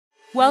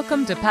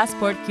Welcome to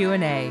Passport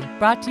Q&A,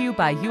 brought to you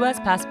by U.S.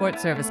 Passport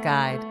Service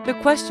Guide. The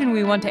question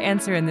we want to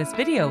answer in this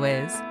video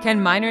is,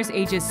 can minors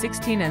ages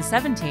 16 and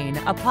 17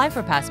 apply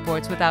for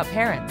passports without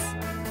parents?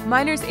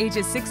 Minors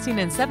ages 16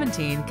 and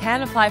 17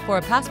 can apply for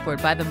a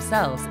passport by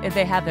themselves if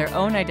they have their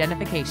own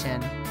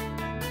identification.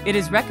 It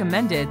is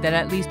recommended that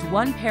at least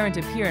one parent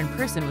appear in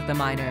person with the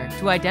minor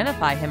to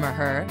identify him or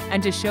her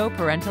and to show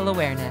parental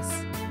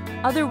awareness.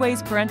 Other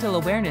ways parental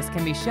awareness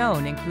can be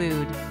shown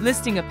include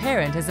listing a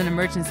parent as an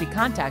emergency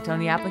contact on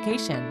the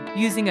application,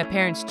 using a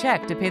parent's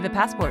check to pay the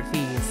passport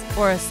fees,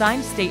 or a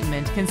signed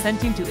statement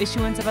consenting to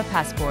issuance of a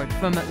passport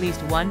from at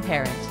least one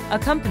parent,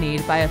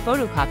 accompanied by a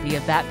photocopy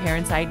of that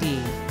parent's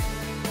ID.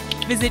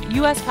 Visit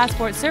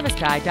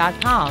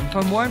USPassportServiceGuide.com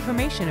for more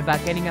information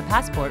about getting a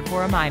passport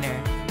for a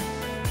minor.